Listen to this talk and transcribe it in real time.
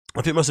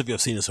I think most of you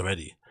have seen this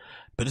already,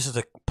 but this is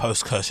a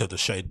post courtesy of the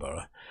Shade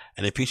Borough,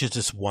 and it features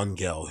this one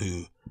girl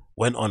who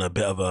went on a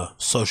bit of a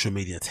social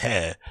media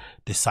tear,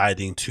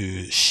 deciding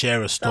to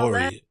share a So last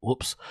story.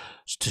 Whoops,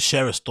 to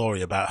share a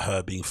story about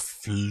her being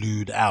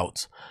flued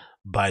out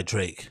by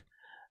Drake,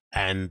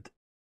 and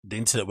the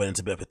internet went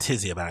into a bit of a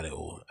tizzy about it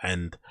all.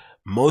 And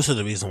most of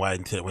the reason why the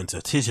internet went into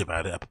a tizzy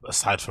about it,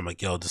 aside from a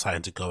girl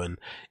deciding to go and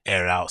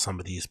air out some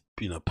of these,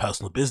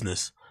 personal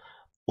business,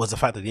 was the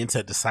fact that the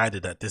internet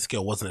decided that this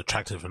girl wasn't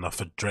attractive enough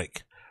for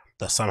Drake.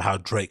 That somehow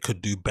Drake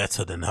could do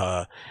better than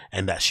her,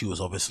 and that she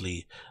was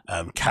obviously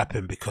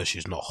capping because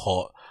she's not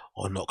hot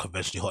or not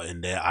conventionally hot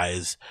in their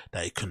eyes,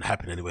 that it couldn't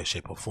happen in any way,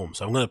 shape, or form.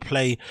 So I'm going to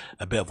play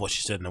a bit of what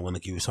she said, and I'm going to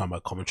give you some of my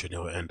commentary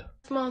near the end.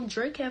 month,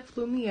 Drake had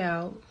flew me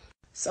out.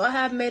 So I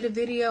have made a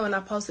video and I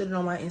posted it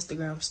on my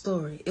Instagram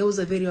story. It was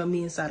a video of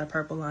me inside a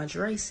purple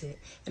lingerie set.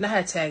 And I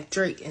had tagged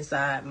Drake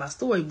inside my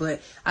story,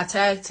 but I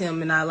tagged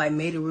him and I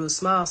made it real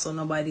small so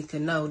nobody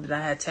could know that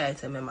I had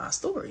tagged him in my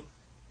story.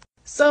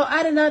 So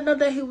I did not know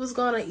that he was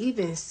gonna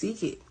even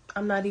seek it.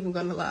 I'm not even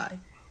gonna lie.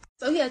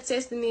 So he had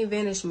texted me in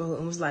vanish mode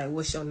and was like,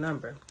 "What's your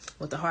number?"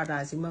 with the heart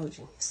eyes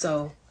emoji.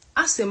 So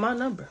I sent my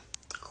number.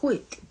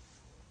 Quick.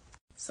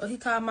 So he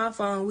called my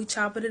phone, we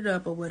chopped it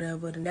up or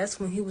whatever, and that's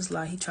when he was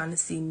like, he trying to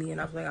see me,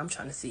 and I was like, I'm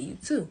trying to see you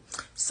too.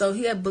 So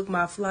he had booked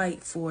my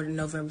flight for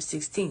November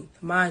 16th.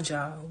 Mind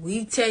y'all,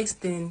 we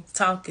texting,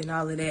 talking,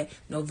 all of that,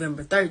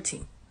 November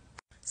 13th.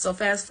 So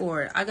fast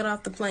forward, I got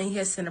off the plane, he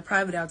had sent a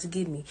private out to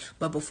get me,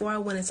 but before I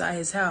went inside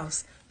his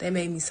house, they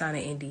made me sign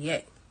an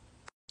NDA.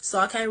 So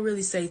I can't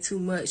really say too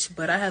much,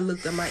 but I had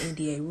looked at my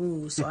NDA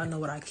rules, so I know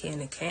what I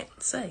can and can't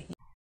say.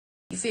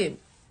 You feel me?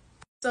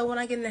 So when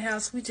I get in the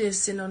house, we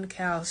just sitting on the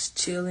couch,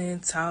 chilling,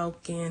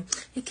 talking.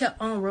 He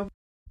kept on rubbing.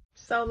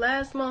 So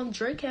last month,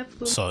 Drake had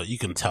flew. So you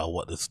can tell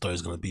what the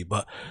story's going to be.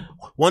 But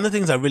one of the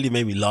things that really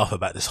made me laugh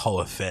about this whole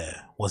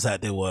affair was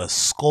that there were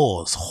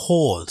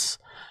hordes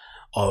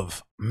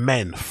of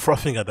men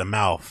frothing at the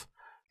mouth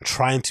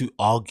trying to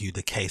argue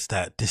the case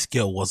that this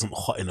girl wasn't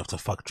hot enough to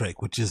fuck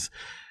Drake, which is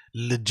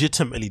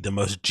legitimately the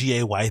most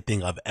GAY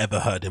thing I've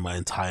ever heard in my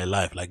entire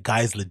life. Like,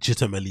 guys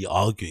legitimately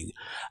arguing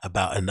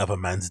about another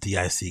man's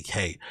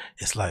DICK.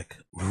 It's like,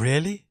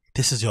 really?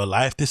 This is your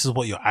life? This is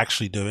what you're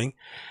actually doing?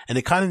 And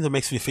it kind of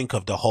makes me think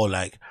of the whole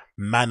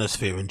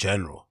manosphere in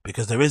general,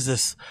 because there is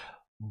this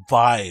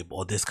vibe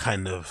or this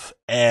kind of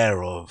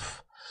air of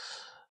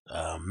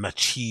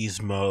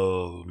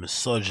machismo,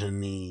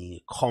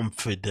 misogyny,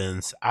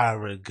 confidence,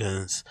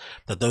 arrogance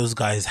that those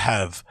guys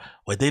have,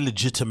 where they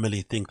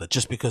legitimately think that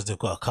just because they've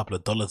got a couple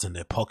of dollars in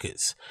their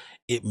pockets,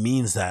 it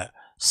means that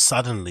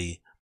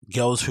suddenly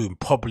girls who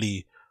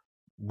probably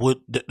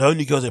the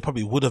only girls they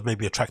probably would have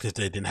maybe attracted if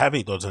they didn't have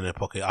any dollars in their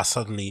pocket are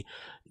suddenly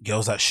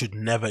girls that should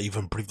never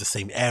even breathe the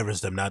same air as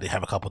them. Now they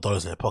have a couple of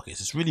dollars in their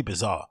pockets. It's really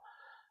bizarre,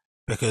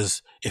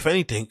 because if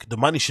anything, the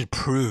money should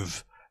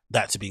prove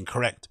that to be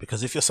incorrect.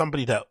 Because if you're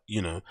somebody that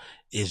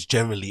is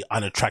generally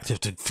unattractive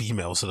to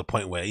females to the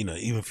point where even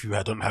if you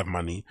don't have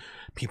money,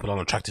 people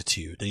aren't attracted to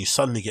you, then you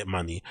suddenly get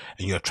money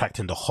and you're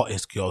attracting the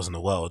hottest girls in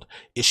the world,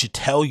 it should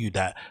tell you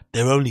that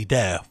they're only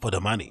there for the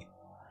money.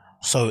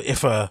 So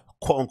if a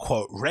quote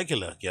unquote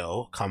regular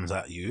girl comes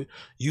at you,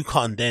 you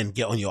can't then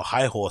get on your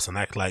high horse and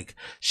act like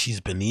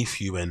she's beneath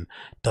you and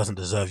doesn't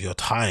deserve your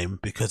time,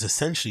 because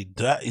essentially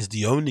that is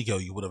the only girl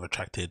you would have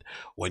attracted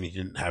when you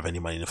didn't have any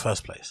money in the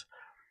first place.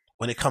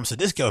 When it comes to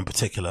this girl in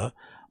particular,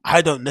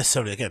 I don't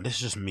necessarily, again, this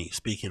is just me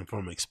speaking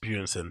from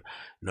experience and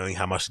knowing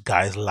how much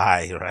guys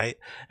lie, right?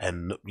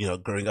 And,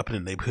 growing up in a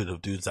neighborhood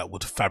of dudes that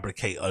would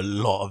fabricate a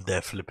lot of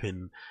their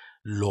flipping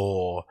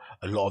lore,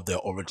 a lot of their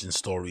origin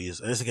stories.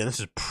 And this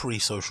is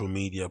pre-social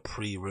media,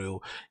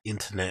 pre-real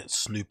internet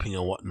snooping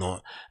and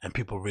whatnot, and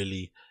people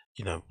really,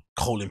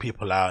 calling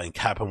people out and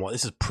cap and what.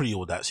 This is pre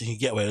all that, so you can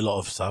get away a lot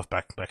of stuff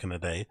back in the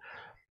day.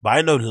 But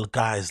I know little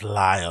guys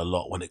lie a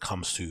lot when it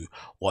comes to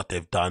what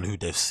they've done, who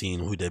they've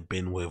seen, who they've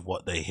been with,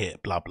 what they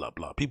hit, blah, blah,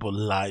 blah. People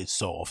lie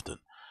so often.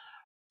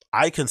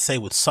 I can say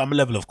with some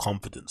level of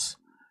confidence,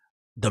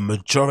 the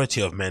majority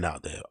of men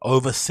out there,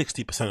 over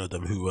 60% of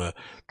them who were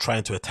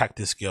trying to attack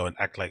this girl and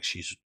act like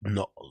she's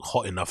not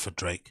hot enough for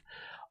Drake,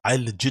 I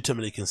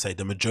legitimately can say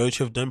the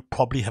majority of them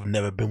probably have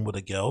never been with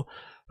a girl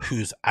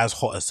who's as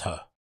hot as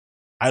her.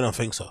 I don't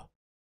think so.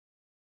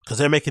 Because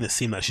they're making it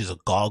seem like she's a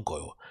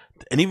gargoyle.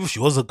 And even if she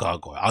was a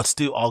gargoyle, I'd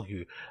still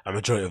argue a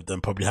majority of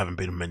them probably haven't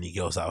been with many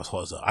girls that was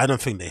hot as her. I don't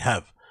think they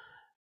have.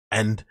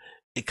 And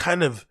it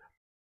kind of,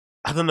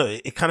 I don't know,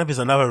 it kind of is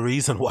another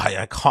reason why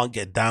I can't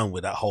get down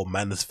with that whole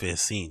manosphere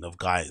scene of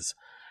guys,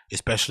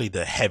 especially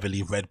the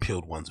heavily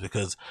red-pilled ones,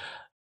 because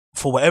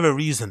for whatever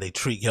reason they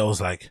treat girls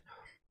like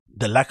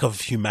the lack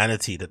of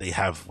humanity that they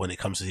have when it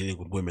comes to dealing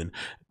with women.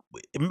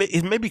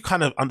 It may be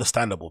kind of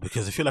understandable,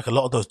 because I feel like a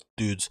lot of those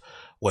dudes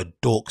were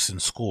dorks in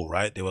school,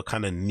 right? They were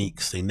kind of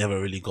neeks. They never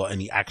really got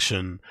any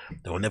action.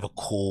 They were never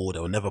cool.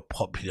 They were never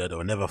popular. They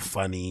were never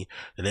funny.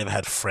 They never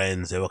had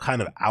friends. They were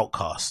kind of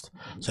outcast.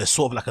 So it's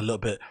sort of like a little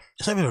bit,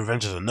 it's not even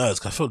Revenge of the Nerds,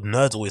 because I feel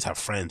nerds always have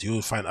friends. You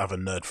always find other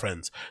nerd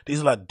friends.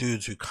 These are like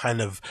dudes who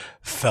kind of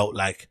felt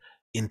like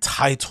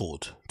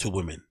entitled to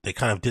women. They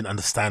kind of didn't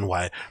understand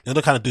why. The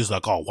kind of dudes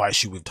like, oh, why is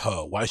she with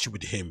her? Why is she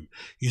with him?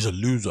 He's a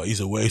loser. He's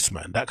a waste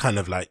man. That kind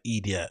of like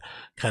idiot,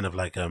 kind of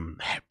like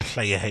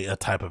player hater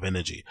type of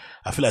energy.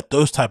 I feel like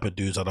those type of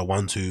dudes are the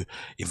ones who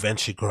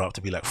eventually grow up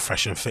to be like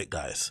fresh and fit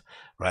guys,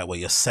 right? Where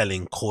you're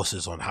selling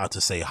courses on how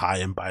to say hi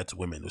and bye to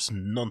women. It's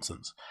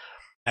nonsense.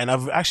 And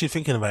I've actually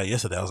thinking about it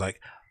yesterday. I was like,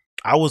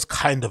 I was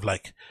kind of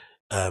like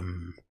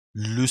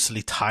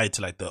loosely tied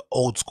to like the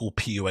old school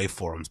PUA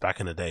forums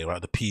back in the day,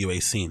 right? The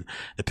PUA scene,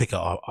 the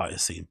pickup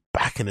artist scene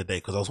back in the day,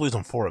 because I was always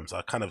on forums.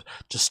 I kind of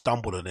just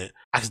stumbled on it,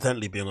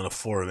 accidentally being on a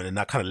forum, and then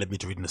that kind of led me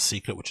to reading The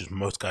Secret, which is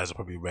most guys have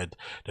probably read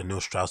the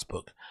Neil Strauss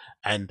book.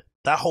 And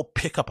that whole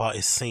pickup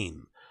artist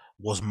scene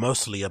was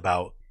mostly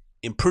about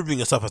improving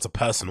yourself as a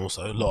person.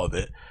 Also, a lot of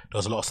it, there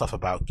was a lot of stuff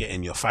about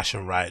getting your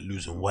fashion right,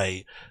 losing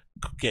weight,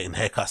 getting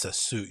haircuts that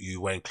suit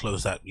you, wearing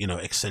clothes that, you know,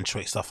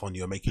 accentuate stuff on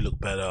you and make you look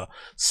better,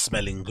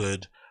 smelling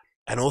good.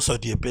 And also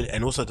the ability,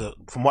 and also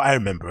from what I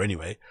remember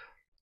anyway,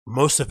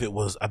 most of it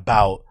was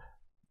about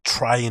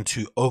trying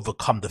to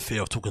overcome the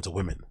fear of talking to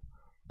women.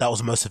 That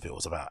was most of it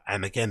was about.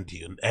 And again,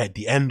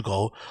 the end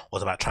goal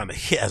was about trying to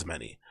hit as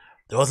many.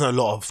 There wasn't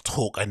a lot of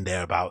talk in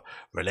there about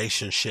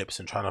relationships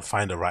and trying to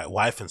find the right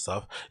wife and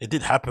stuff. It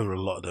did happen with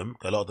a lot of them.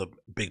 A lot of the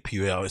big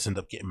PUA artists end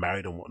up getting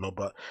married and whatnot,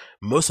 but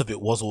most of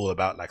it was all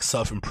about like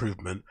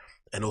self-improvement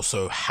and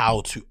also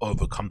how to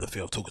overcome the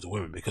fear of talking to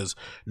women, because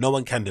no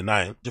one can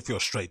deny, if you're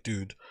a straight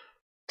dude,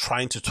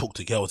 trying to talk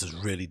to girls is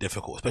really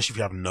difficult, especially if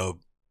you have no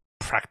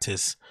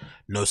practice,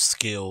 no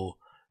skill,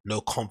 no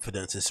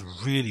confidence. It's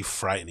really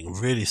frightening,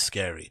 really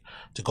scary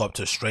to go up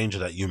to a stranger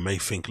that you may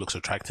think looks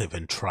attractive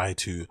and try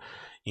to,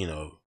 you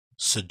know,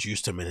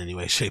 seduce them in any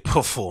way, shape,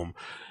 or form.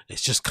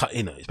 It's just,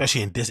 you know,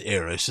 especially in this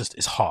era,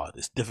 it's hard,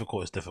 it's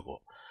difficult.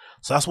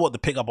 So that's what the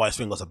pickup artist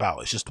thing was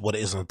about. It's just what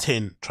it is on a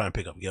tin, try and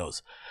pick up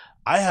girls.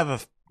 I have a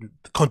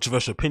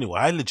controversial opinion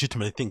where I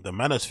legitimately think the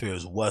manosphere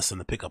is worse than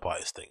the pickup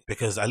artist thing,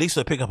 because at least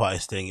the pickup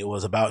artist thing, it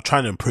was about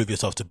trying to improve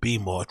yourself to be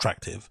more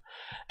attractive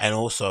and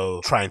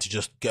also trying to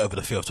just get over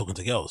the fear of talking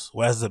to girls.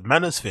 Whereas the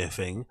manosphere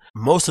thing,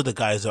 most of the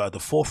guys that are at the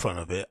forefront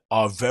of it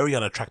are very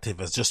unattractive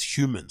as just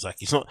humans.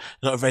 Like, it's not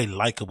very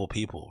likable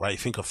people, right? You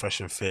think of Fresh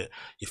and Fit,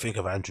 you think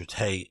of Andrew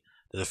Tate,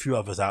 there's a few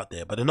others out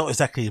there, but they're not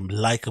exactly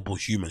likable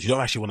humans. You don't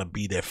actually want to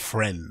be their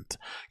friend.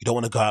 You don't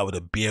want to go out with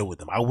a beer with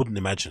them. I wouldn't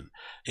imagine.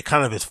 It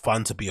kind of is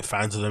fun to be a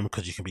fan of them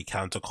because you can be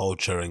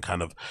counterculture and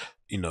kind of,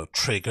 you know,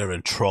 trigger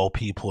and troll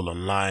people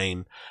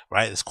online,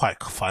 right? It's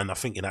quite fun. I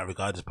think in that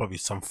regard, there's probably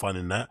some fun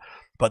in that,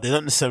 but they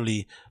don't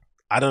necessarily,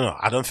 I don't know,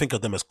 I don't think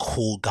of them as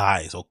cool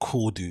guys or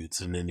cool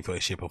dudes in any way,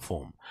 shape or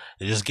form.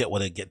 They just get what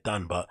they get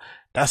done, but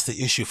that's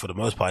the issue for the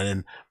most part.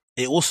 And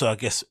it also, I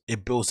guess,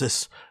 it builds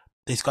this,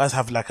 these guys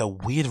have like a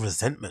weird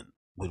resentment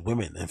with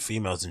women and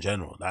females in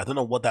general. I don't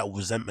know what that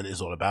resentment is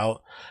all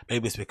about.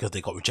 Maybe it's because they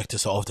got rejected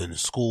so often in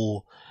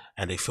school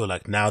and they feel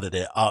like now that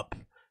they're up,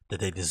 that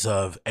they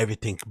deserve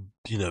everything,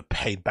 you know,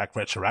 paid back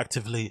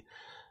retroactively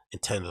in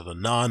terms of the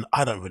none.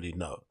 I don't really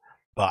know.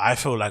 But I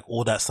feel like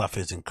all that stuff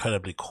is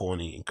incredibly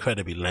corny,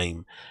 incredibly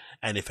lame.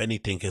 And if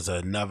anything, is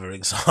another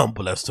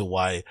example as to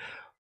why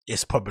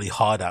it's probably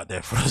hard out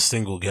there for a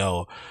single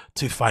girl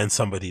to find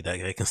somebody that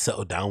they can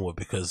settle down with,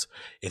 because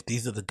if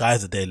these are the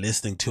guys that they're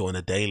listening to on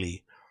a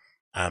daily,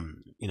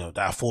 you know,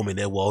 that are forming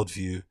their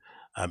worldview,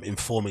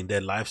 informing their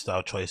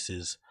lifestyle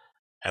choices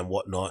and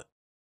whatnot,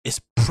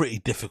 it's pretty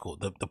difficult.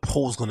 The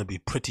pool's going to be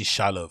pretty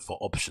shallow for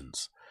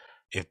options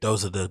if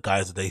those are the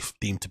guys that they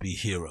deem to be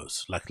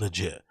heroes. Like,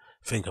 legit,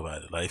 think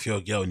about it. Like, if you're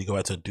a girl and you go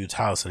out to a dude's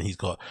house and he's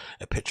got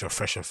a picture of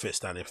Fresh and Fit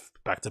standing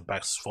back to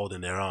back,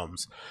 folding their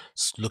arms,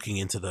 looking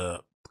into the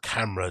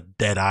camera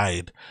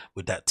dead-eyed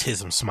with that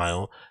tism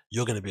smile,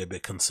 you're going to be a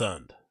bit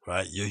concerned,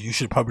 right? You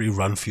should probably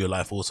run for your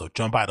life also,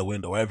 jump out the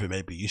window, wherever it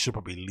may be. You should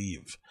probably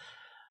leave.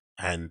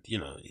 And, you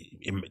know,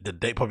 the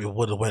date probably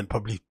would have went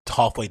probably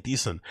halfway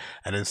decent,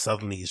 and then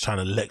suddenly he's trying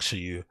to lecture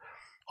you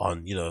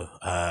on, you know,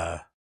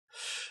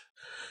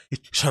 he's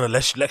trying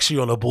to lecture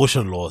you on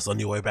abortion laws on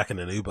your way back in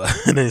an Uber,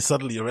 and then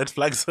suddenly your red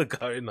flags are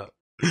going up.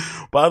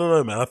 But I don't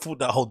know, man. I thought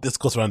that whole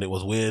discourse around it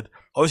was weird.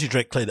 Obviously,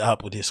 Drake cleared it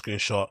up with his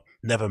screenshot.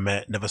 Never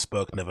met, never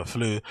spoke, never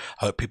flew.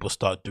 I hope people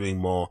start doing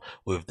more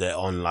with their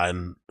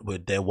online,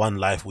 with their one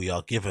life we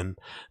are given.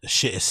 The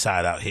shit is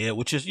sad out here,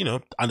 which is, you know,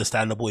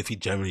 understandable. If you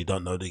generally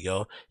don't know the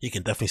girl, you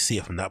can definitely see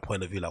it from that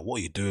point of view. Like, what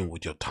are you doing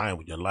with your time,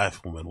 with your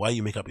life, woman? Why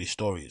you make up these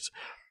stories?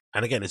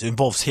 And again, it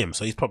involves him,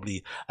 so he's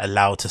probably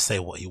allowed to say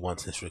what he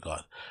wants in this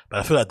regard. But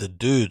I feel like the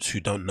dudes who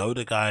don't know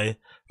the guy,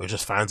 who are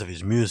just fans of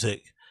his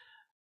music,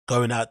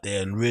 going out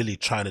there and really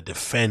trying to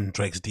defend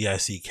Drake's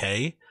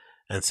DICK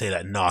and say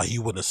that, nah, he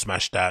wouldn't have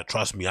smashed that.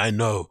 Trust me, I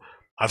know.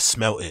 I've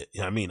smelt it. You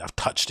know what I mean? I've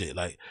touched it.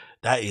 Like,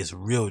 that is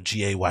real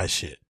GAY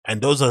shit.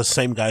 And those are the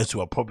same guys who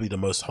are probably the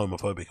most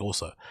homophobic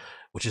also.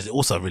 which is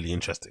also really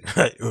interesting.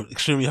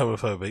 Extremely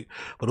homophobic,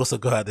 but also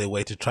go out their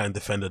way to try and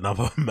defend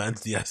another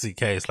man's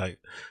DICK. It's like,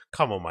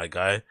 come on, my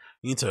guy,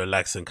 you need to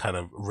relax and kind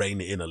of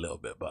rein it in a little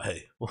bit. But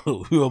hey,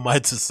 who am I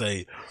to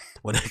say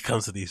when it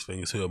comes to these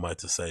things? Who am I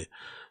to say?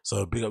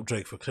 So big up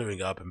Drake for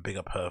clearing up, and big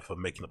up her for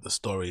making up the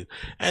story.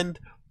 And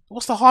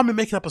what's the harm in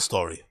making up a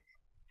story?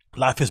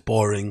 Life is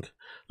boring.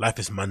 Life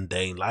is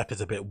mundane. Life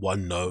is a bit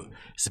one note.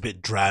 It's a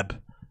bit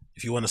drab.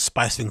 If you want to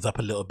spice things up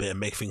a little bit and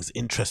make things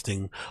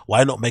interesting,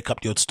 why not make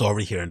up your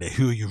story here and there?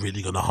 Who are you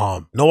really going to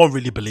harm? No one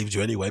really believes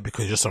you anyway,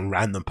 because you're some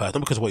random person.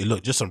 Not because of what you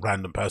look, just some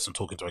random person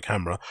talking to a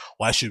camera.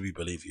 Why should we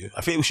believe you?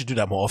 I think we should do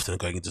that more often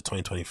going into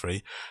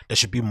 2023. There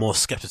should be more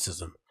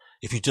skepticism.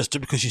 If you just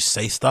because you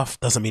say stuff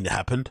doesn't mean it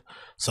happened.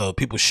 So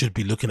people should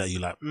be looking at you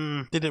like,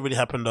 did it really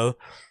happen though?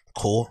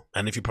 Cool.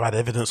 And if you provide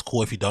evidence,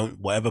 cool. If you don't,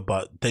 whatever.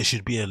 But there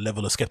should be a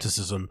level of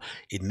skepticism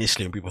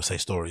initially when people say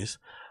stories.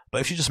 But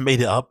if you just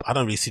made it up, I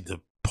don't really see the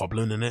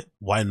problem in it.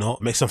 Why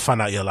not? Make some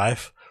fun out of your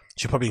life.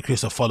 She probably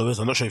increased her followers.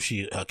 I'm not sure if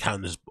her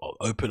account is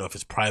open or if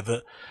it's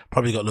private.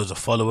 Probably got loads of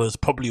followers.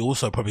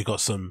 Probably got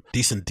some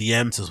decent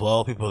DMs as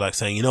well. People like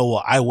saying, you know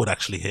what, I would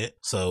actually hit.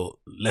 So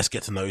let's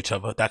get to know each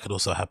other. That could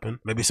also happen.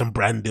 Maybe some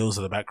brand deals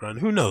in the background.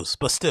 Who knows?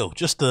 But still,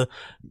 just the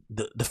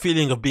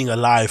feeling of being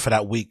alive for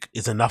that week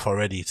is enough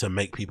already to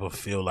make people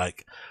feel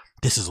like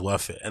this is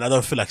worth it. And I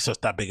don't feel like it's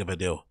just that big of a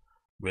deal,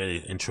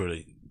 really and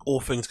truly. All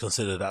things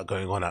considered that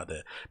going on out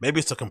there. Maybe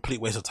it's a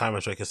complete waste of time,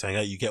 as Drake is saying,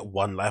 hey, you get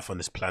one life on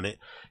this planet.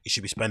 You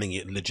should be spending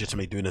it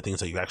legitimately doing the things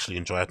that you actually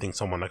enjoy. I think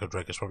someone like a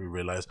Drake has probably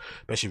realized,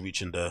 especially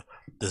reaching the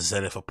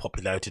zenith of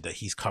popularity that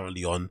he's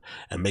currently on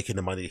and making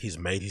the money that he's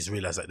made, he's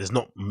realized that there's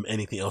not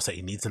anything else that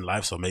he needs in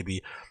life. So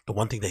maybe the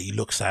one thing that he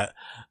looks at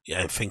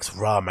and thinks,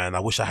 rah, man, I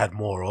wish I had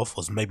more of,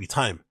 was maybe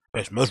time.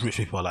 Most rich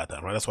people are like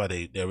that, right? That's why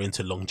they're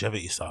into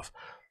longevity stuff.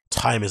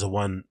 Time is a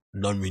one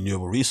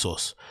non-renewable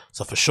resource.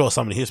 So for sure,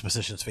 somebody in his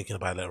position is thinking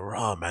about it, like,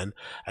 rah, man,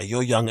 at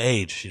your young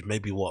age, she's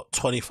maybe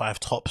 25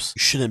 tops. You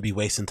shouldn't be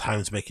wasting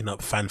time making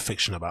up fan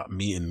fiction about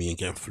meeting me and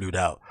getting flued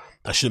out.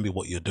 That shouldn't be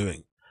what you're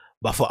doing.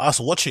 But for us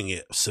watching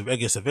it,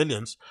 regular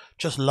civilians,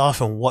 just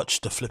laugh and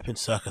watch the flipping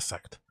circus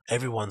act.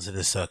 Everyone's in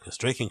this circus,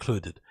 Drake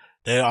included.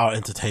 They are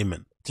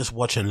entertainment. Just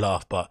watch and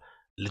laugh, but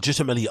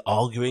legitimately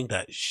arguing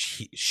that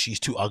she's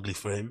too ugly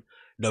for him,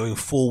 knowing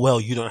full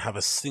well you don't have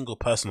a single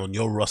person on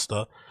your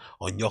roster,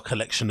 on your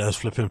collection, as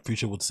Flipping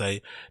Future would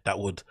say, that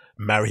would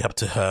marry up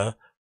to her,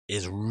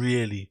 is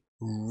really,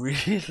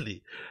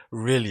 really,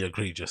 really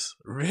egregious.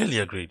 Really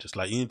egregious.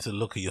 Like, you need to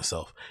look at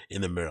yourself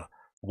in the mirror,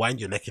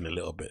 wind your neck in a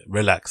little bit,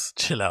 relax,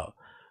 chill out.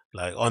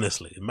 Like,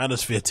 honestly,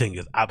 manosphere thing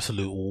is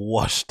absolute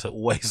washed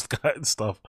waste kind of stuff.